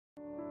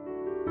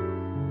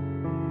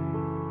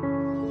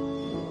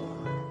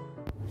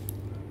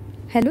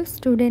Hello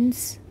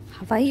students,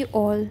 how are you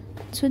all?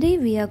 Today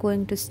we are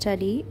going to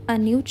study a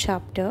new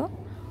chapter,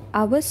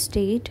 Our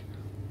State,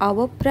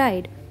 Our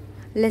Pride.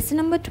 Lesson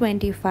number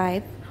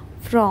 25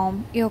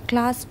 from your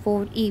class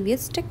 4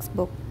 EVS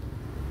textbook.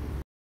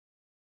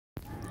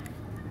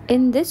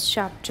 In this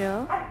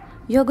chapter,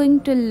 you are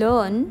going to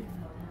learn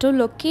to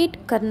locate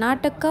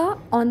Karnataka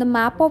on the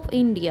map of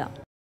India.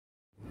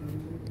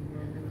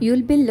 You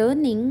will be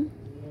learning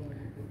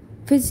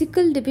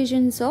physical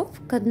divisions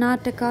of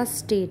Karnataka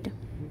state,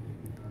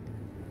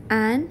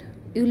 and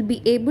you will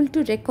be able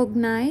to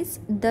recognize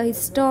the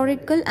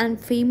historical and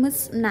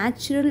famous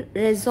natural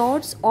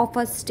resorts of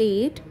a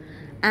state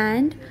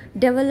and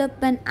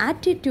develop an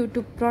attitude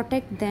to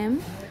protect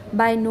them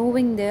by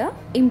knowing their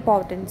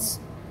importance.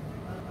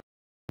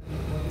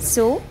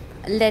 So,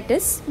 let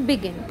us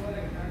begin.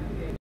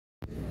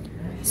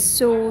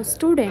 So,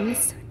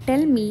 students,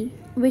 tell me,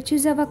 which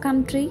is our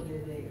country?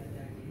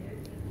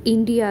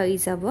 India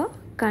is our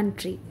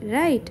country,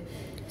 right?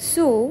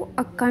 So,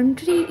 a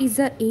country is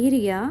an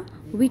area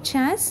which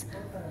has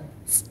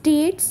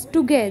states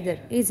together,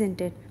 isn't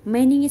it?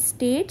 Many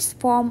states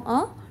form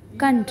a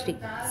country.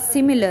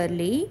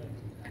 Similarly,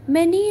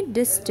 many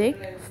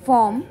districts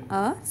form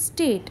a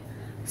state.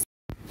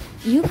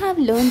 You have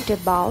learnt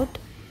about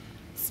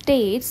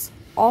states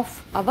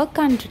of our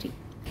country.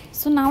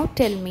 So, now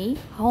tell me,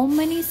 how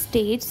many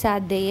states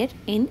are there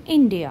in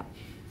India?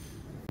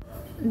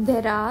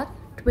 There are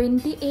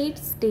 28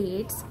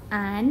 states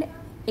and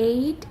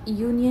 8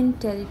 union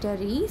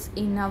territories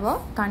in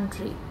our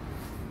country.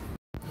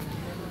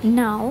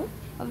 Now,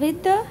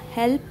 with the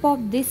help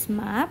of this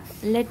map,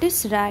 let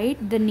us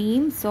write the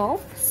names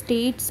of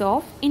states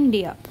of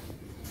India.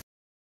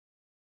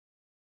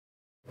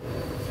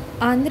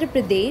 Andhra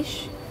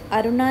Pradesh,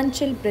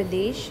 Arunachal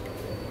Pradesh,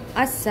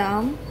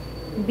 Assam,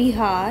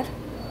 Bihar,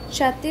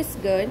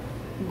 Chhattisgarh,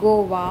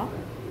 Goa,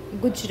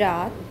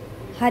 Gujarat,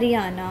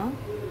 Haryana,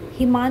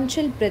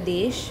 Himachal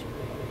Pradesh,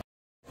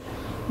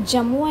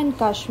 Jammu and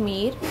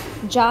Kashmir,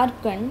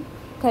 Jharkhand,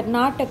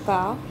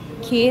 Karnataka,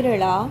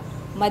 Kerala,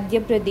 Madhya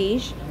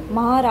Pradesh,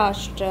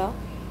 Maharashtra,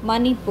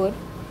 Manipur,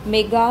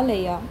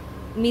 Meghalaya,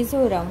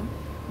 Mizoram,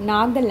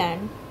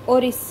 Nagaland,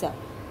 Orissa,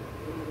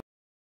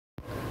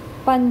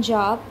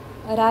 Punjab,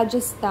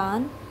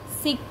 Rajasthan,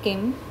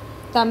 Sikkim,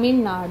 Tamil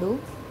Nadu,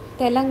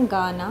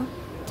 Telangana,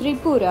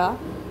 Tripura,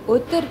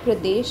 Uttar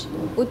Pradesh,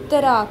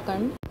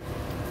 Uttarakhand,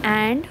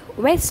 and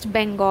West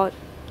Bengal.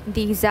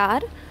 These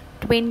are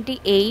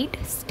 28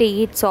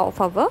 states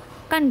of our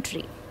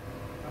country.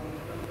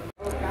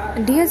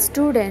 Dear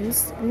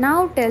students,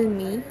 now tell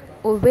me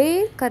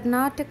where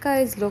Karnataka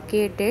is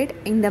located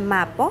in the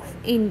map of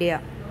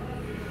India.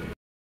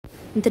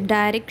 The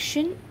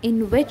direction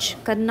in which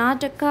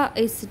Karnataka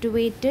is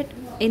situated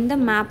in the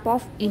map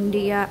of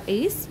India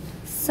is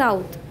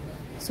south.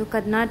 So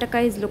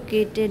Karnataka is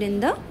located in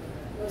the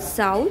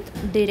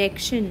south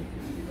direction.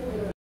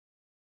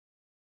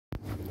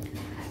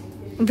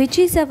 Which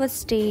is our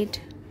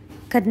state?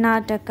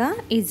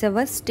 Karnataka is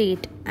our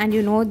state, and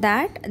you know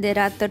that there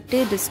are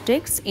 30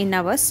 districts in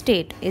our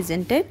state,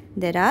 isn't it?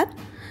 There are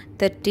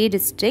 30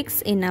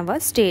 districts in our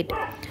state.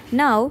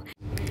 Now,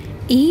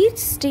 each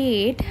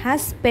state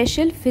has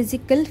special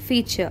physical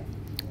feature.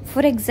 For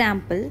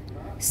example,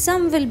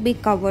 some will be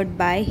covered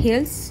by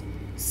hills,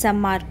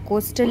 some are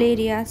coastal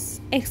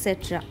areas,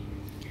 etc.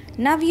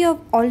 Now, you have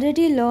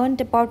already learned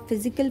about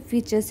physical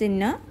features in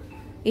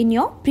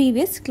your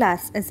previous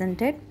class, isn't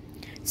it?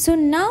 So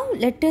now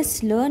let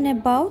us learn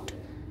about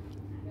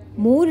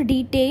more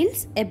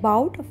details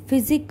about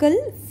physical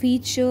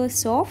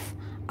features of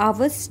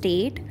our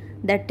state,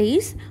 that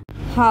is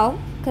how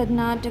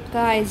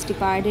Karnataka is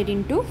divided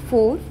into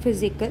 4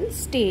 physical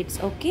states.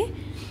 Okay,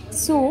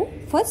 so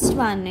first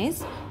one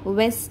is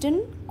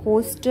Western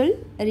Coastal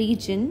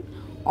Region,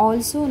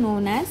 also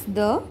known as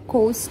the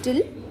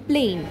Coastal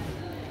Plain.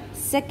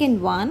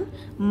 Second one,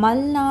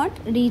 Malnad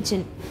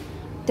region.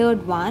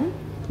 Third one,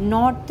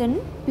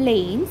 Northern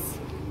Plains.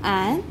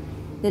 And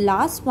the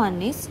last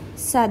one is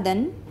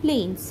Southern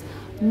Plains.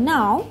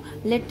 Now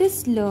let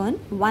us learn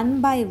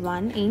one by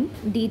one in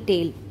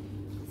detail.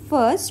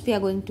 First, we are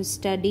going to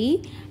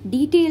study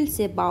details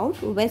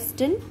about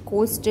Western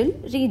Coastal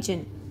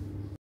Region.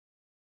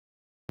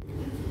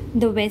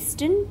 The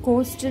Western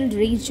Coastal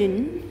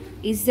Region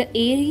is the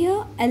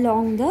area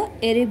along the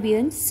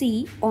Arabian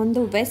Sea on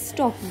the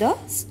west of the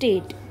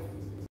state.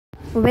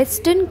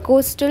 Western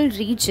Coastal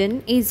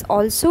Region is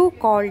also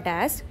called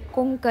as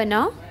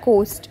Konkana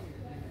Coast.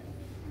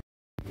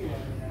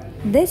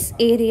 This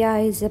area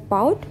is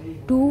about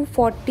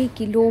 240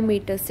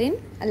 kilometers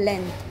in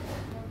length.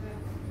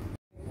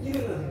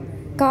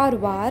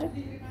 Karwar,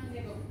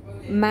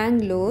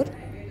 Mangalore,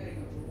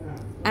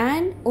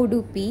 and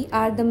Udupi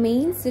are the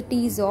main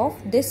cities of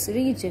this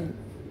region.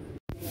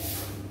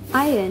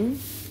 Iron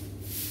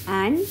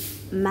and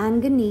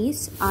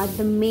manganese are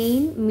the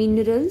main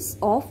minerals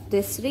of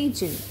this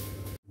region.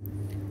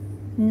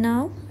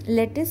 Now,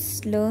 let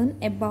us learn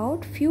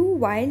about few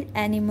wild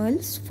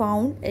animals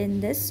found in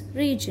this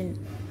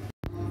region.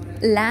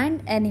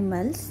 Land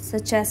animals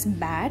such as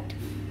bat,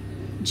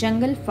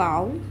 jungle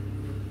fowl,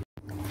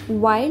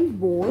 wild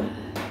boar,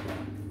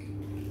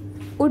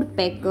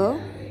 woodpecker,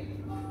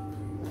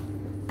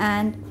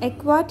 and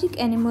aquatic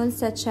animals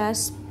such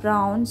as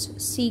prawns,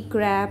 sea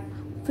crab,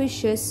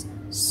 fishes,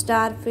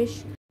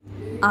 starfish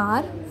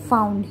are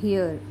found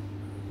here.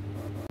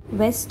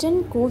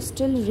 Western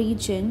coastal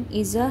region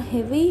is a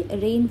heavy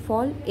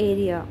rainfall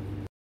area.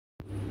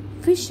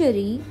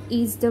 Fishery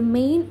is the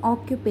main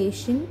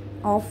occupation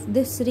of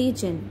this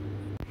region.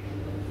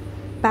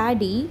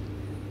 Paddy,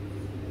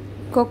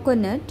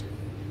 coconut,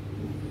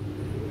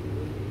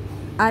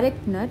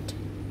 arecanut,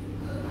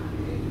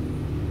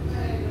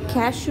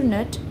 cashew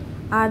nut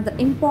are the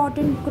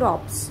important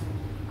crops.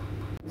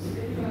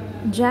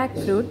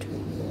 Jackfruit,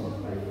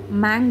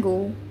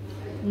 mango,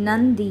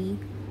 nandi,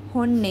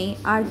 honne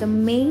are the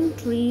main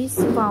trees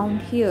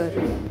found here.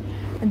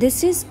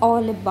 This is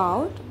all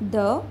about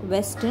the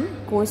western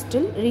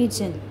coastal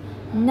region.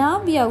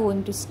 Now we are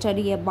going to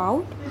study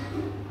about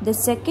the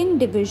second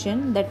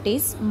division, that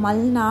is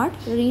Malnad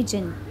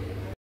region.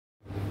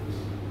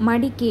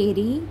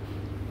 Madikeri,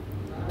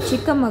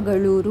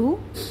 Chikamagaluru,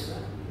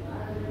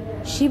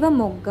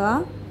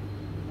 Shivamogga,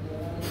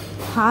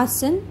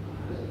 Hassan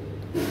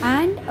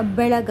and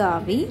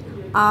Belagavi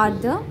are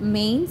the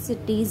main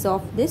cities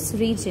of this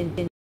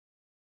region.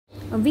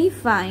 We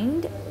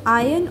find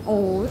iron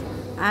ore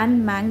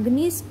and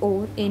manganese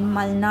ore in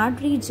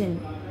Malnad region.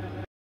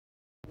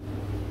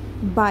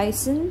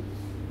 Bison,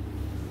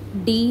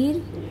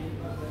 deer,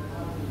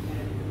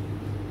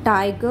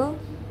 tiger,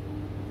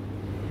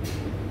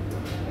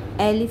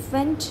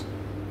 elephant,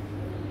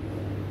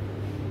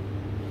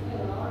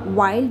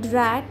 wild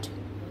rat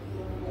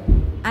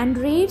and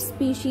rare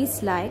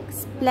species like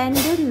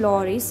splendid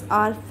loris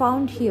are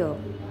found here.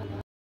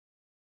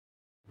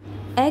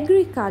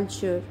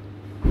 Agriculture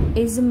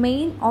is the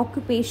main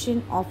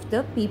occupation of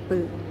the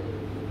people.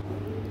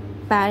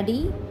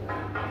 Paddy,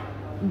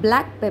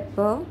 black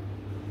pepper,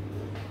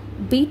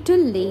 betel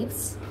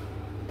leaves,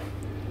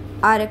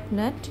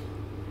 arecanut,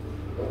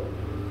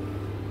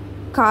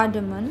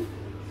 cardamom,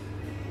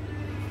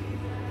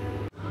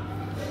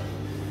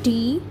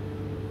 tea,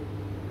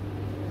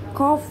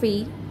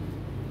 coffee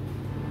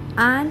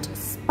and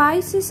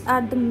spices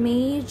are the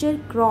major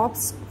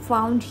crops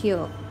found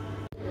here.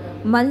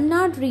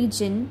 Malnad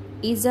region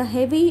is a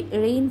heavy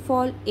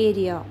rainfall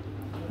area.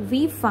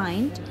 We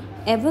find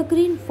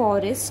evergreen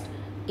forest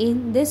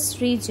in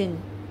this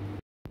region.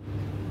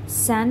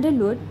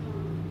 Sandalwood,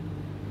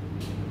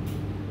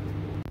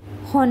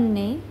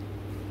 honne,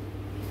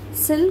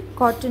 silk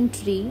cotton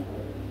tree,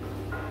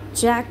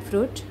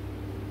 jackfruit,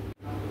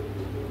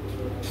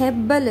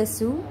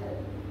 hebbalasu,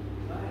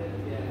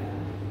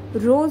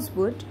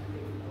 rosewood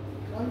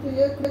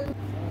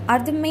are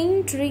the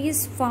main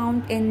trees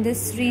found in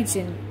this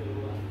region.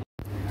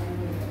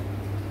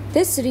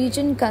 This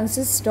region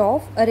consists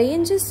of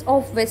ranges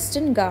of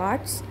Western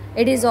Ghats.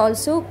 It is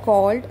also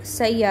called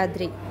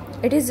Sahyadri.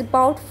 It is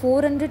about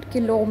 400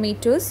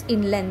 kilometers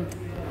in length.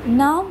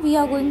 Now we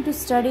are going to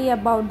study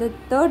about the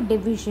third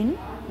division,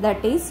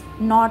 that is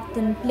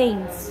Northern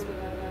Plains.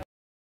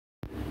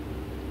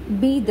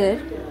 Bidar,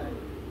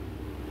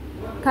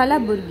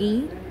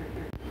 Kalaburgi,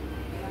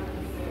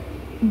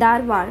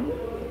 Dharwad,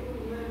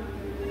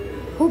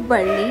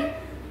 Hubballi,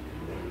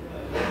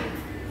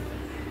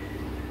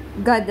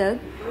 Gadag,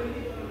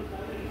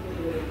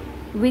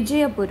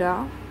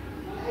 Vijayapura,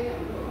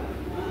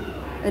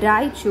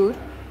 Raichur,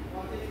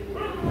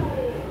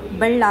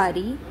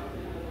 Ballari,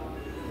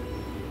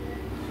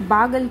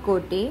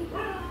 Bagalkote,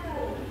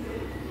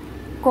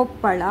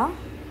 Koppala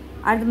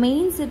are the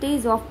main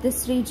cities of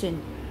this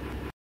region.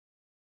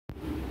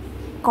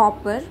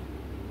 Copper,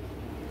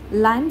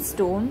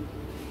 limestone,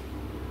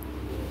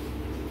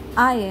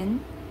 iron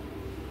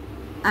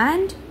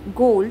and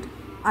gold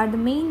are the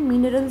main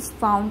minerals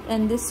found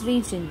in this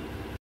region.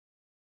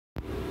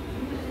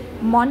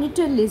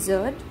 Monitor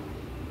lizard,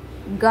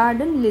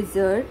 garden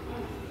lizard,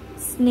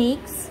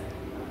 snakes,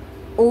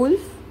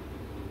 wolf,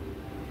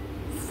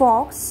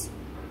 fox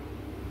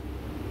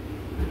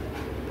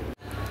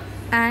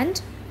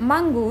and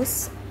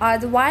mongoose are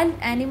the wild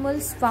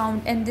animals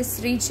found in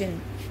this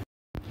region.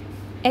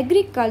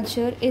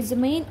 Agriculture is the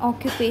main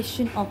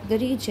occupation of the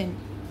region.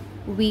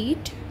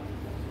 Wheat,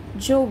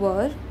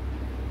 jowar,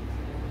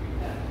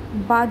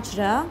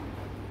 bajra,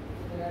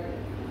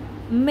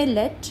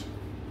 millet,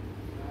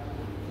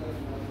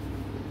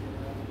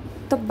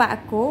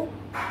 tobacco,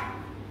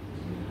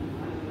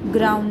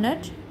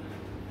 groundnut,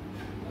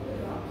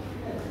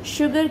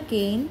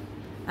 sugarcane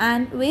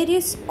and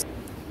various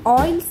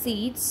oil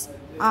seeds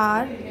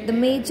are the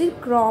major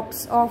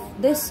crops of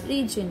this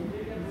region.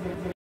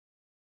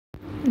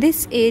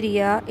 This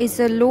area is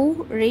a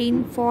low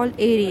rainfall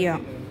area.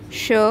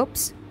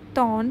 Shrubs,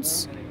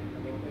 thorns,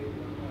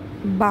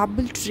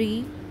 barbel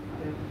tree,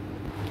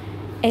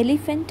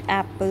 elephant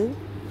apple,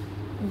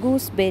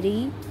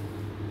 gooseberry,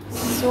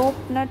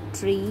 soapnut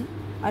tree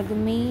are the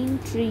main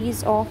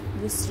trees of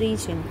this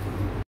region.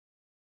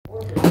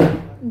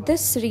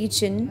 This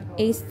region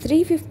is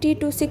 350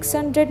 to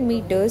 600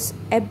 meters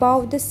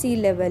above the sea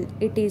level.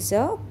 It is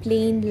a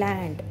plain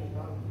land.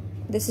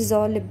 This is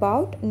all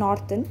about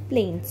northern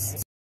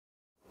plains.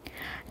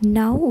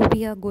 Now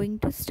we are going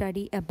to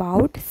study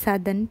about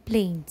southern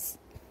plains.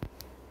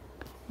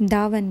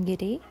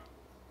 Davangere,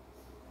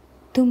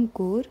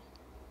 Tumkur,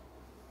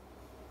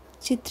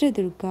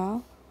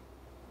 Chitradurga,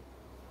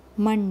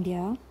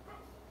 Mandya,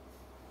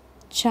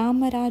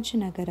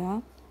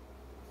 Chamarajanagar,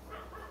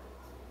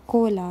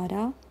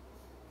 Kolara,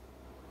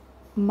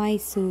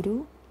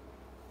 Mysuru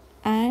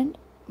and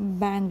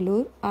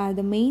Bangalore are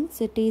the main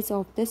cities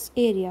of this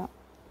area.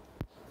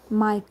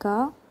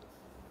 Mica,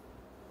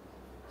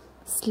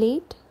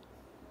 slate,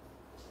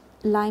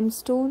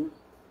 limestone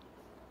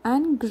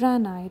and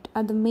granite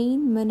are the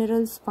main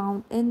minerals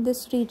found in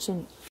this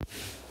region.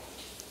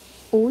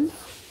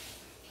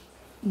 Wolf,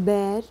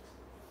 bear,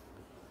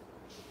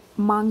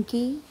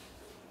 monkey,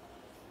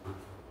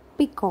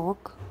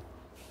 peacock,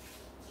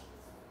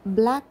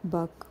 black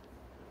buck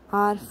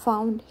are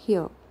found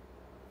here.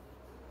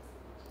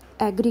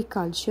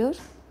 Agriculture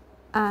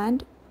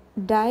and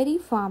dairy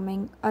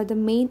farming are the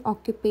main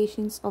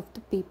occupations of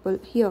the people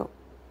here.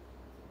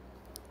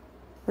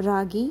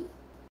 Ragi,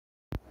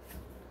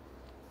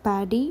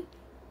 paddy,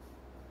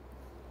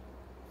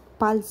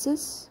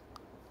 pulses,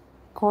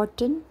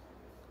 cotton,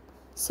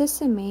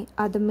 sesame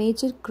are the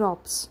major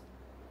crops.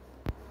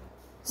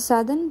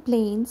 Southern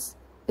Plains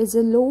is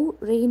a low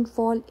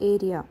rainfall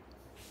area.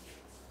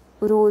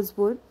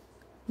 Rosewood,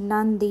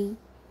 Nandi,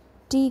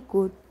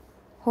 teakwood,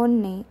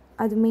 honne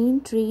are the main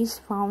trees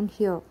found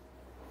here.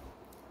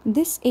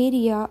 This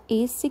area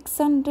is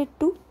 600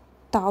 to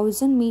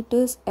 1000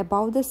 meters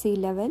above the sea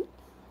level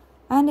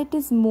and it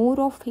is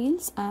more of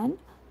hills and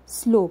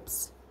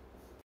slopes.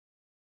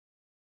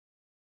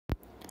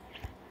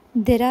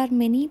 There are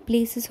many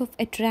places of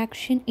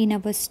attraction in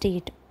our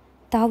state.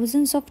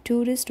 Thousands of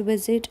tourists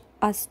visit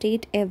our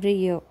state every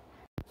year.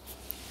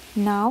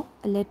 Now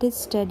let us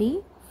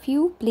study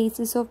few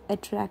places of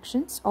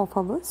attractions of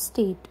our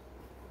state.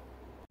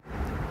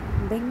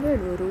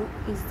 Bengaluru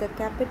is the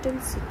capital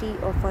city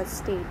of our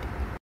state.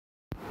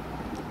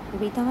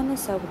 Vidhana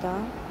Soudha,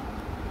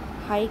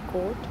 High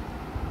Court,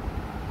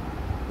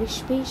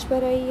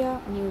 Vishveshwaraya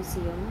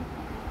Museum,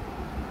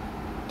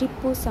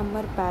 Tippu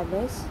Summer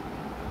Palace,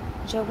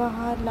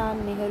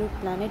 Jawaharlal Nehru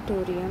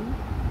Planetarium,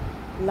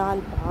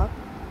 Lal Bagh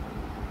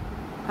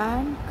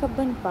and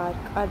Cubbon Park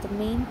are the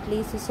main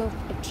places of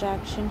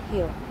attraction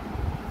here.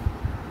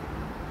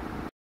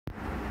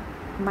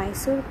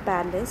 Mysore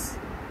Palace,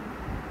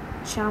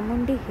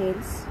 Chamundi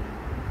Hills,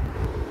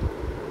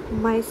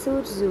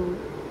 Mysore Zoo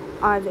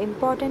are the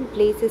important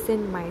places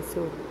in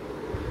Mysore.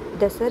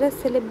 Dasara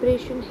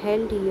celebration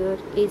held here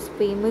is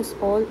famous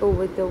all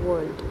over the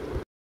world.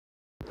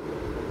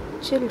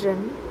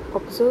 Children,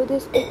 observe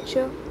this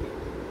picture.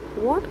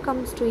 What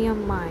comes to your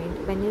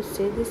mind when you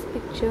see this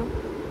picture?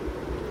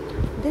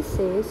 This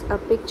is a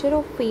picture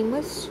of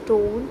famous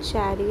stone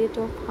chariot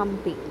of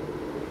Hampi.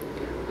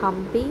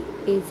 Hampi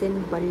is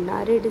in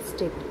Ballari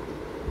district.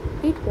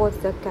 It was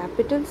the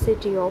capital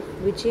city of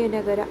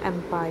Vijayanagara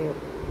Empire.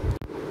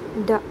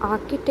 The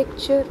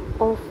architecture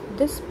of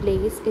this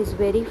place is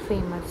very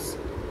famous.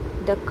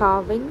 The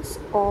carvings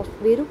of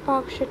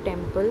Virupaksha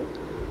temple,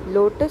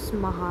 Lotus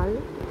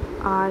Mahal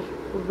are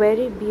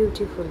very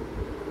beautiful.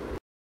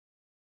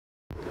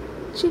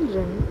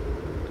 Children,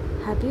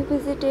 have you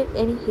visited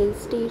any hill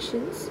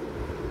stations?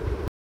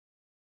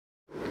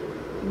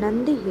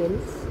 Nandi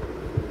Hills,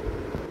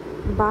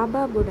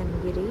 Baba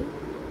Budangiri,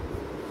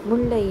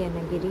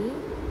 Mullayanagiri,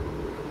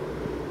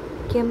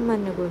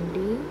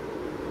 Kemmanagundi,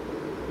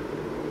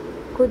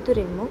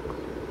 Kuduremukh,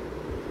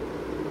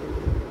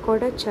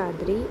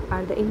 Kodachadri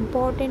are the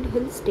important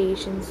hill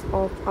stations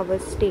of our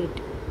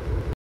state.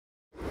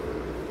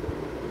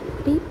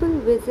 People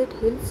visit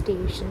hill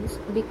stations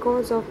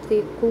because of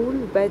their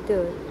cool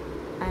weather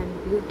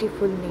and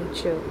beautiful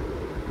nature.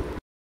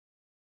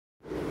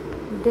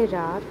 There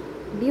are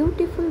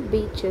beautiful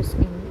beaches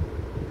in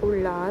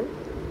Ullal,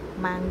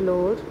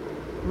 Mangalore,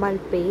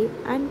 Malpe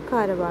and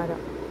Karavara.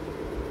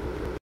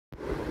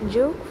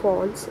 Jog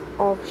Falls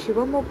of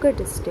Shivamogga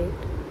district,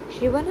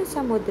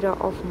 Shivanasamudra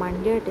of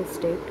Mandya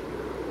district,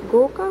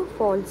 Gokak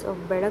Falls of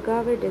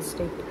Belagavi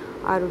district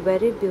are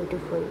very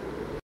beautiful.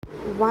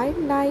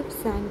 Wildlife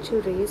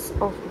sanctuaries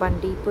of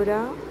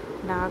Bandipura,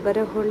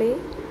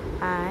 Nagarahole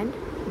and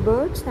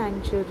bird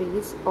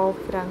sanctuaries of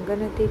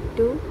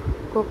Ranganatittu,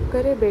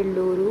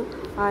 Kokkarebelluru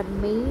are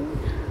main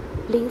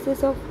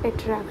places of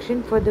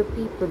attraction for the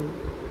people.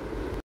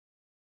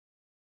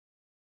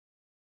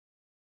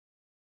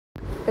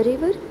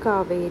 River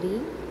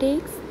Kaveri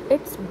takes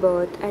its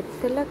birth at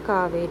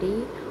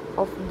Talakaveri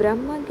of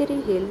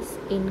Brahmagiri Hills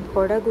in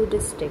Kodagu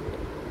district.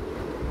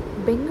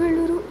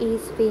 Bengaluru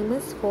is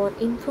famous for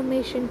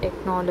information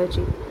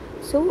technology,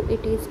 so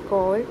it is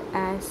called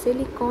as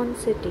Silicon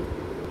City.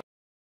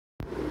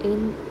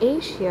 In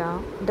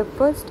Asia, the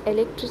first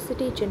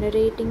electricity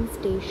generating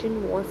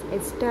station was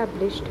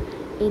established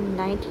in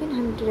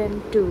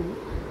 1902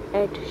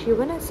 at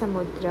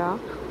Shivanasamudra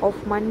of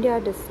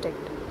Mandya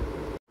district.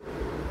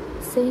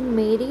 St.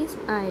 Mary's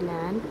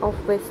Island of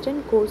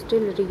Western Coastal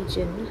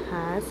Region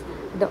has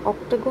the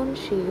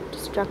octagon-shaped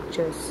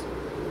structures.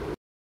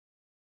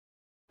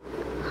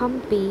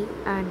 Hampi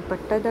and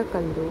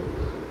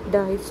Pattadakallu,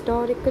 the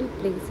historical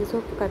places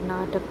of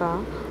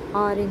Karnataka,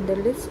 are in the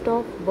list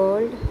of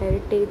World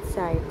Heritage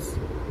Sites.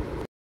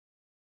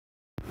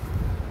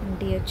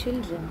 Dear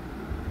children,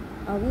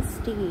 our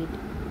state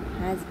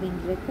has been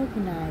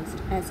recognized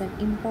as an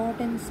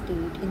important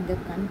state in the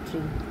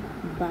country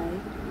by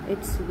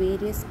its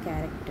various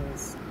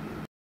characters.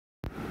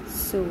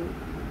 So,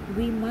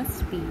 we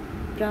must be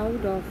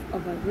proud of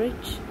our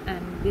rich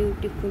and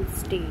beautiful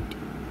state.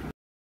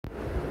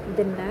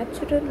 The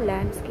natural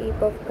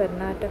landscape of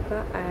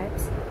Karnataka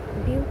adds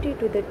beauty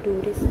to the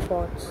tourist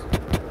spots.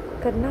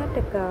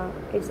 Karnataka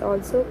is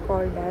also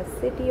called as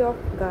City of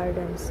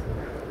Gardens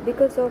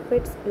because of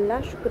its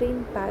lush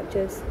green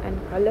patches and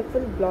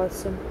colorful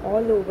blossom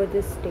all over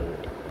the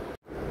state.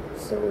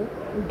 So,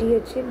 dear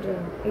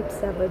children,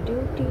 it's our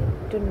duty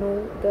to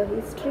know the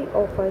history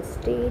of our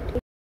state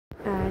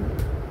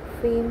and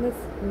famous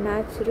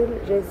natural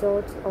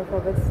resorts of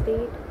our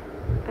state,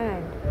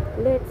 and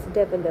let's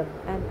develop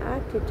an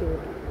attitude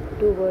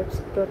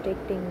towards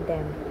protecting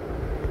them.